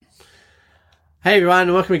Hey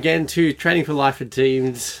everyone, welcome again to Training for Life and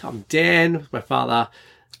Teams. I'm Dan with my father,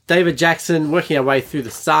 David Jackson, working our way through the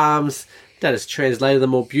Psalms. Dad has translated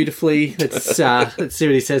them all beautifully. Let's see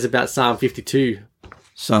what he says about Psalm 52.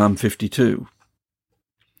 Psalm 52.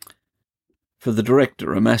 For the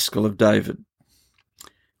director, a maskil of David.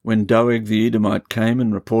 When Doeg the Edomite came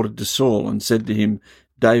and reported to Saul and said to him,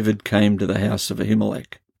 David came to the house of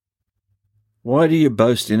Ahimelech. Why do you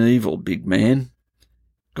boast in evil, big man?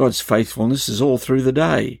 God's faithfulness is all through the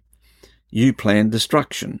day. You plan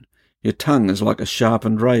destruction. Your tongue is like a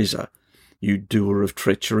sharpened razor. You doer of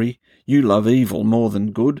treachery, you love evil more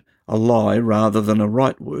than good, a lie rather than a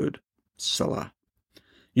right word. Selah.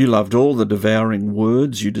 You loved all the devouring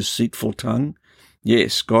words, you deceitful tongue.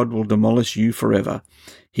 Yes, God will demolish you forever.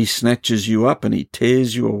 He snatches you up and he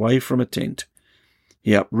tears you away from a tent.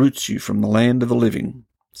 He uproots you from the land of the living.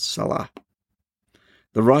 Selah.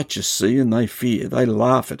 The righteous see and they fear, they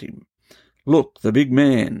laugh at him. Look, the big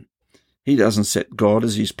man. He doesn't set God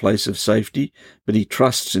as his place of safety, but he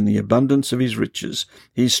trusts in the abundance of his riches.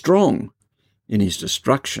 He's strong in his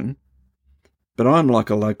destruction. But I'm like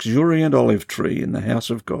a luxuriant olive tree in the house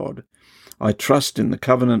of God. I trust in the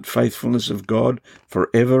covenant faithfulness of God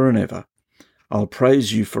forever and ever. I'll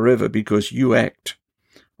praise you forever because you act.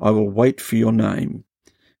 I will wait for your name,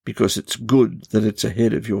 because it's good that it's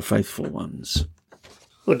ahead of your faithful ones.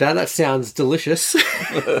 Well, Dad, that sounds delicious.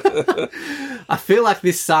 I feel like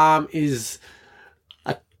this psalm is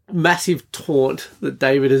a massive taunt that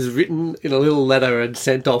David has written in a little letter and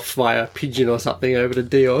sent off via pigeon or something over to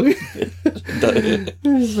Doeg.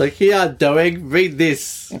 It's like, here, Doeg, read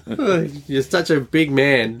this. You're such a big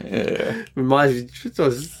man. Yeah. Reminds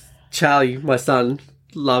me, Charlie, my son,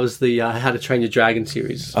 loves the How to Train Your Dragon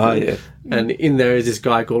series. Oh, yeah. And in there is this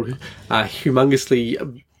guy called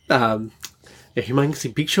Humongously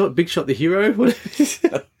Big Shot the hero.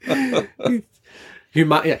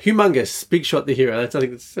 Humongous Big Shot the hero. I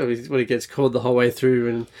think that's what he gets called the whole way through,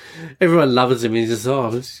 and everyone loves him. He's just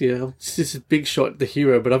this is Big Shot the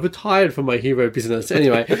hero, but I've retired from my hero business.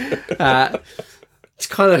 Anyway, it's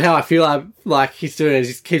kind of how I feel like he's doing it. He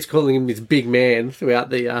just keeps calling him this big man throughout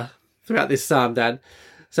this psalm, Dad.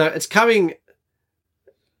 So it's coming.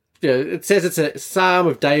 It says it's a psalm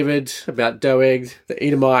of David about Doeg, the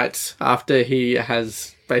Edomite, after he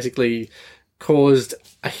has basically caused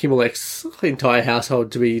Ahimelech's entire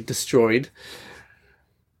household to be destroyed.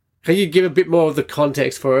 Can you give a bit more of the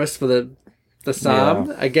context for us for the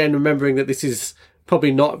psalm? Yeah. Again, remembering that this is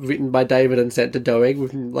probably not written by David and sent to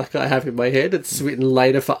Doeg, like I have in my head. It's written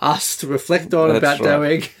later for us to reflect on. That's about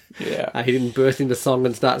right. Doeg. Yeah. He didn't burst into song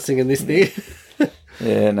and start singing this thing.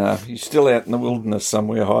 Yeah, no, he's still out in the wilderness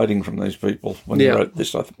somewhere hiding from these people when he wrote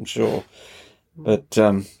this, I'm sure. But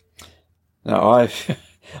no, I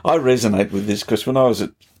resonate with this because when I was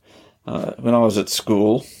at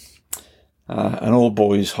school, an all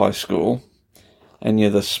boys high school, and you're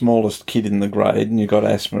the smallest kid in the grade, and you've got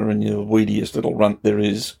asthma, and you're the weediest little runt there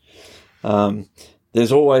is.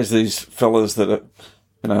 There's always these fellas that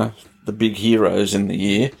are, the big heroes in the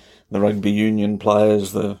year, the rugby union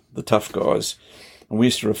players, the tough guys. And we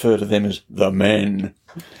used to refer to them as the men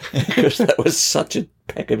because that was such a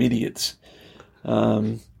pack of idiots.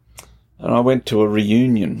 And I went to a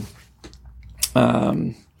reunion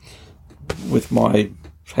with my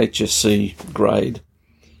HSC grade,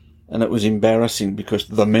 and it was embarrassing because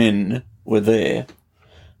the men were there.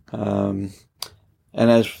 And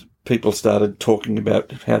as people started talking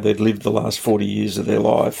about how they'd lived the last 40 years of their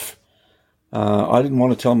life, I didn't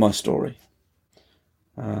want to tell my story.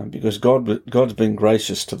 Because God's been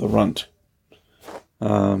gracious to the runt,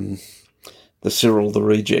 the Cyril the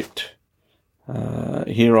reject.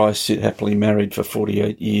 Here I sit happily married for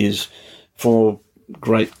 48 years, 4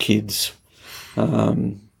 great kids.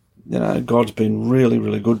 God's been really,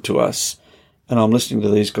 really good to us, and I'm listening to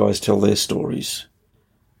these guys tell their stories,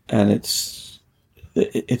 and it's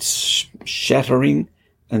shattering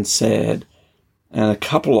and sad, and a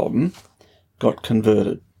couple of them got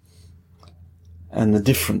converted. And the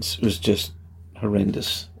difference was just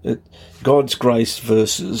horrendous. God's grace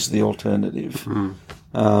versus the alternative.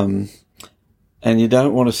 And you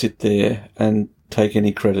don't want to sit there and take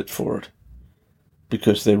any credit for it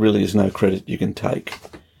because there really is no credit you can take.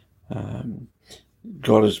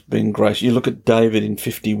 God has been gracious. You look at David in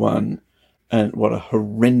 51 and what a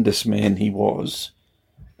horrendous man he was.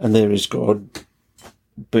 And there is God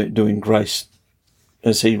doing grace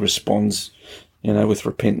as he responds, with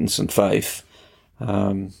repentance and faith.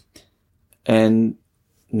 And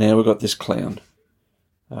now we've got this clown.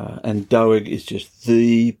 And Doeg is just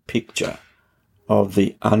the picture of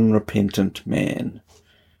the unrepentant man.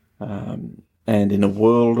 And in a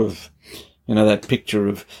world of, You know, that picture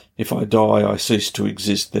of, if I die, I cease to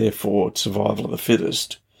exist, therefore it's survival of the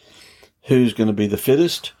fittest. Who's going to be the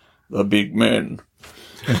fittest? The big men.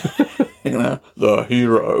 You know, the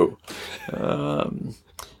hero.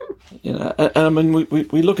 You know, and I mean,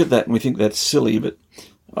 we look at that and we think that's silly, but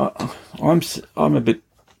I'm a bit.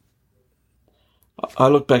 I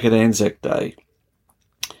look back at Anzac Day,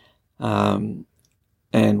 and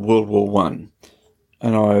World War One,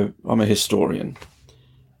 and I'm a historian.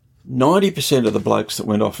 90% of the blokes that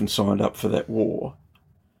went off and signed up for that war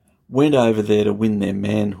went over there to win their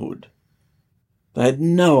manhood. They had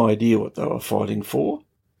no idea what they were fighting for.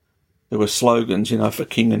 There were slogans, you know, for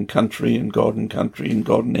king and country and God and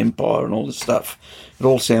empire and all this stuff. It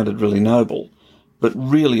all sounded really noble. But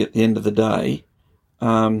really, at the end of the day,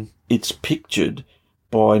 it's pictured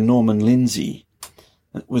by Norman Lindsay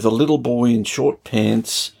with a little boy in short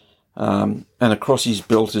pants, and across his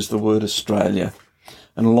belt is the word Australia.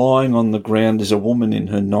 And lying on the ground is a woman in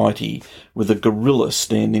her nightie with a gorilla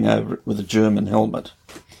standing over it with a German helmet.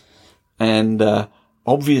 And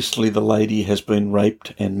obviously the lady has been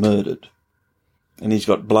raped and murdered. And he's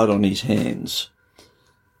got blood on his hands.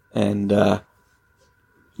 And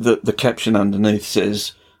the caption underneath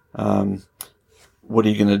says, what are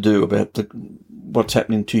you going to do about what's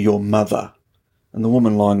happening to your mother? And the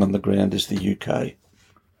woman lying on the ground is the UK.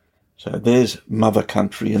 So there's mother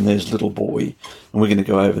country and there's little boy. And we're going to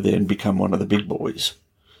go over there and become one of the big boys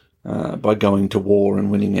by going to war and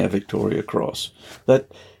winning our Victoria Cross.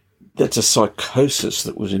 That's a psychosis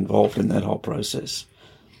that was involved in that whole process.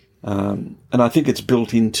 And I think it's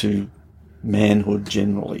built into manhood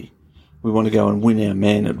generally. We want to go and win our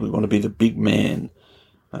manhood. We want to be the big man.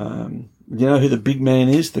 You know who the big man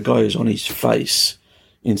is? The guy who's on his face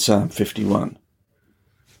in Psalm 51.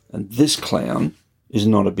 And this clown is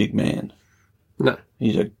not a big man. No.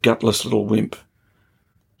 He's a gutless little wimp.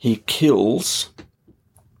 He kills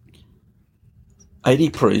 80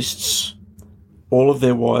 priests, all of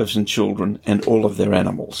their wives and children, and all of their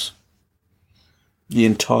animals. The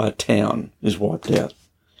entire town is wiped out.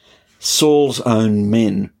 Saul's own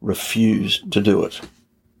men refuse to do it.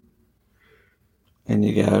 And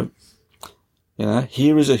you go, you know,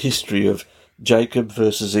 here is a history of Jacob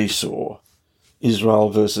versus Esau, Israel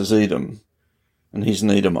versus Edom, and he's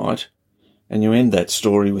an Edomite. And you end that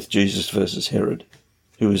story with Jesus versus Herod,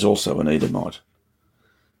 who is also an Edomite.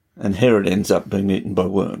 And Herod ends up being eaten by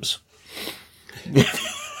worms.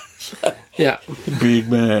 Yeah. Big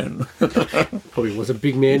man. Probably was a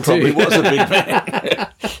big man too. Probably was a big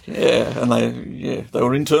man. Yeah, and they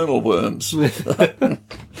were internal worms. It's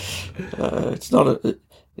not a...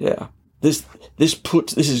 Yeah. This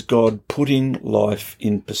is God putting life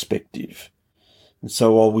in perspective. And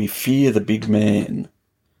so while we fear the big man,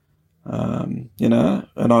 you know,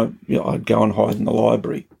 and I'd go and hide in the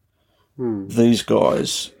library. These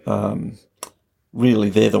guys,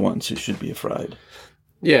 really, they're the ones who should be afraid.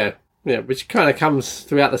 Yeah, which kind of comes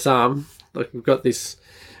throughout the psalm. Like, we've got this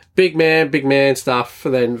big man stuff,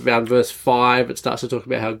 and then around verse 5, it starts to talk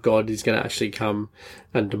about how God is going to actually come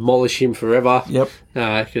and demolish him forever. Yep.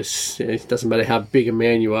 Because it doesn't matter how big a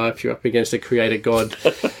man you are, if you're up against a creator God.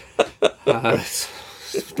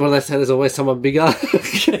 What do they say? There's always someone bigger.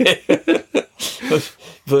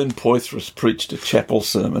 Vern Poythress preached a chapel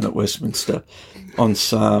sermon at Westminster on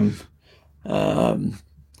Psalm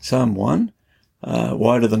 1.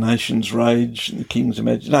 Why do the nations rage and the kings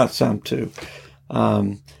imagine? No, Psalm 2.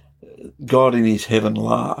 God in his heaven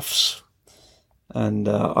laughs. And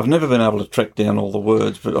I've never been able to track down all the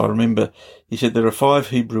words, but I remember he said there are 5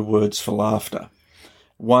 Hebrew words for laughter.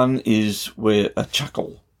 One is where a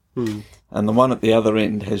chuckle, and the one at the other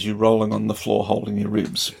end has you rolling on the floor holding your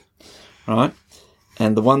ribs, right?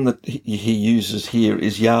 And the one that he uses here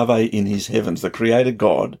is Yahweh in his heavens, the creator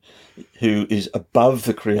God who is above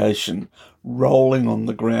the creation, rolling on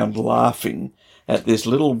the ground laughing at this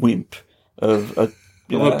little wimp of a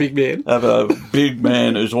big man. Of a big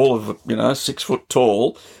man who's all of 6 foot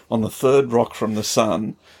tall on the third rock from the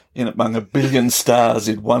sun, in among a billion stars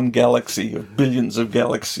in one galaxy of billions of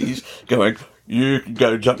galaxies, going, you can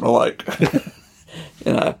go jump in the lake.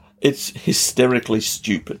 It's hysterically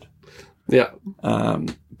stupid. Yeah.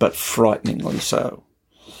 But frighteningly so.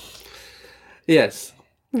 Yes.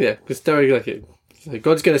 Yeah, because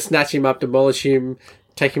God's going to snatch him up, demolish him,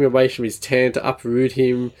 take him away from his tent, uproot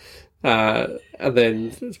him. And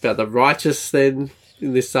then it's about the righteous then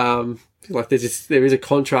in this there is a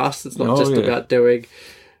contrast. It's not about Doeg.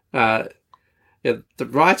 The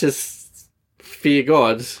righteous fear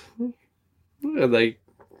God, and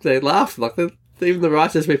they laugh, like even the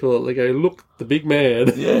righteous people, they go, look, the big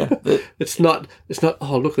man. Yeah. It's not,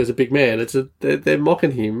 oh, look, there's a big man. They're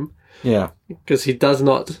mocking him. Yeah. Because he does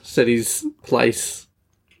not set his place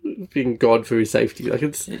being God for his safety. Like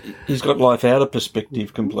he's got life out of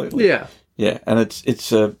perspective completely. Yeah. Yeah, and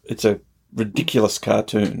it's a ridiculous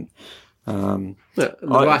cartoon. The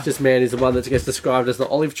righteous man is the one that gets described as the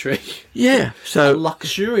olive tree. Yeah, so a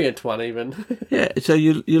luxuriant one, even. Yeah, so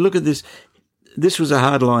you look at this. This was a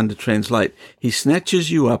hard line to translate. He snatches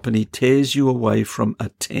you up and he tears you away from a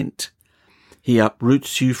tent. He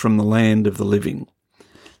uproots you from the land of the living.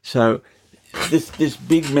 So this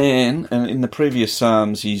big man, and in the previous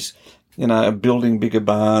Psalms, he's building bigger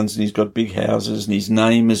barns and he's got big houses and his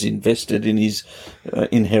name is invested in his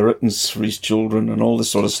inheritance for his children and all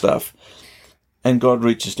this sort of stuff. And God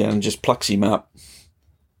reaches down and just plucks him up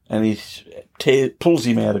and he pulls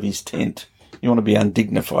him out of his tent. You want to be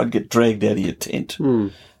undignified, get dragged out of your tent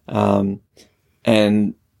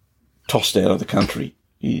and tossed out of the country.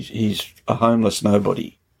 He's a homeless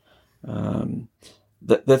nobody.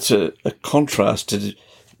 That's a contrast to,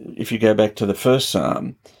 if you go back to the first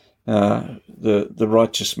Psalm, the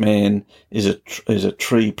righteous man is a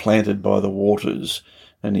tree planted by the waters,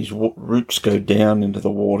 and his roots go down into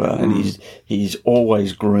the water, and he's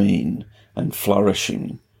always green and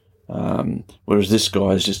flourishing. Whereas this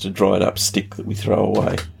guy is just a dried up stick that we throw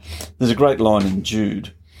away. There's a great line in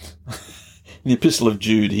Jude. In the Epistle of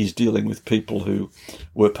Jude, he's dealing with people who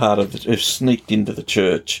were who've sneaked into the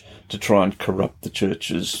church to try and corrupt the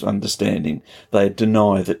church's understanding. They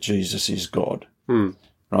deny that Jesus is God.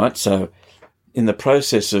 Right? So in the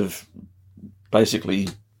process of basically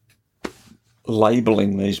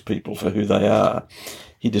labelling these people for who they are,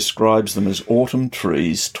 he describes them as autumn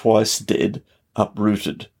trees, twice dead,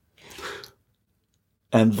 uprooted.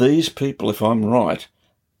 And these people, if I'm right,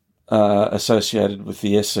 are associated with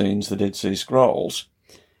the Essenes, the Dead Sea Scrolls,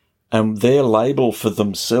 and their label for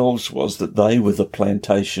themselves was that they were the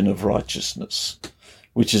plantation of righteousness,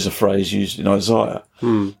 which is a phrase used in Isaiah.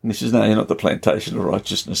 And he says, no, you're not the plantation of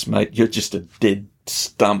righteousness, mate. You're just a dead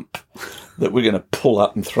stump that we're going to pull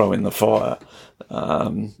up and throw in the fire.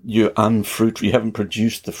 You're unfruitful. You haven't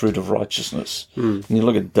produced the fruit of righteousness. And you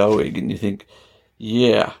look at Doeg and you think,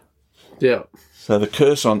 yeah. Yeah. So the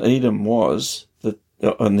curse on Edom was that,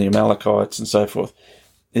 on the Amalekites and so forth,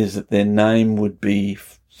 is that their name would be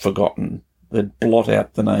forgotten. They'd blot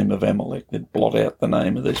out the name of Amalek. They'd blot out the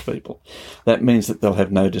name of these people. That means that they'll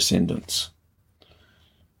have no descendants.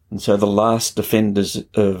 And so the last defenders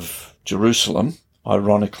of Jerusalem,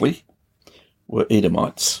 ironically, were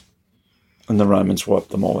Edomites. And the Romans wiped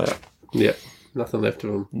them all out. Yeah, nothing left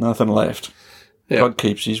of them. Nothing left. Yeah. God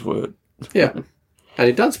keeps his word. Yeah. And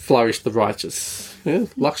he does flourish the righteous. Yeah?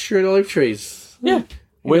 Luxuriant olive trees. Yeah.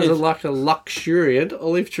 He doesn't like a luxuriant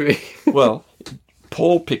olive tree. Well,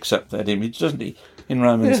 Paul picks up that image, doesn't he? In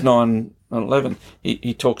Romans 9:11,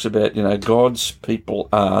 he talks about, God's people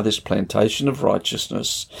are this plantation of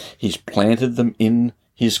righteousness. He's planted them in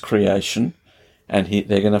his creation, and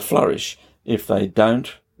they're going to flourish. If they're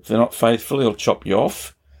not faithful, he'll chop you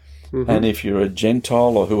off. And if you're a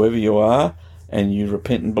Gentile or whoever you are, and you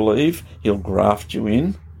repent and believe, he'll graft you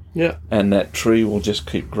in. Yeah. And that tree will just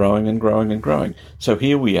keep growing and growing and growing. So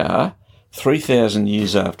here we are, 3,000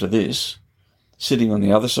 years after this, sitting on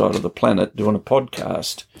the other side of the planet doing a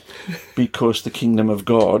podcast because the kingdom of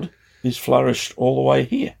God is flourished all the way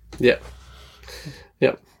here. Yeah.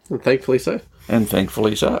 Yeah. And thankfully so. And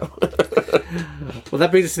thankfully so. Well,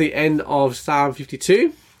 that brings us to the end of Psalm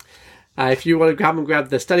 52. If you want to come and grab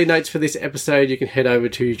the study notes for this episode, you can head over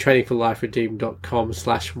to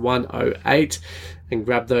trainingforliferedeemed.com/108 and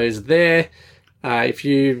grab those there. If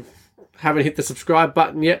you haven't hit the subscribe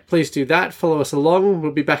button yet, please do that. Follow us along.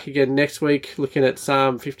 We'll be back again next week looking at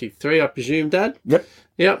Psalm 53, I presume, Dad?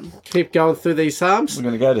 Yep. Keep going through these Psalms. We're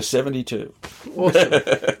going to go to 72. Awesome.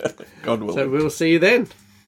 God willing. So we'll see you then.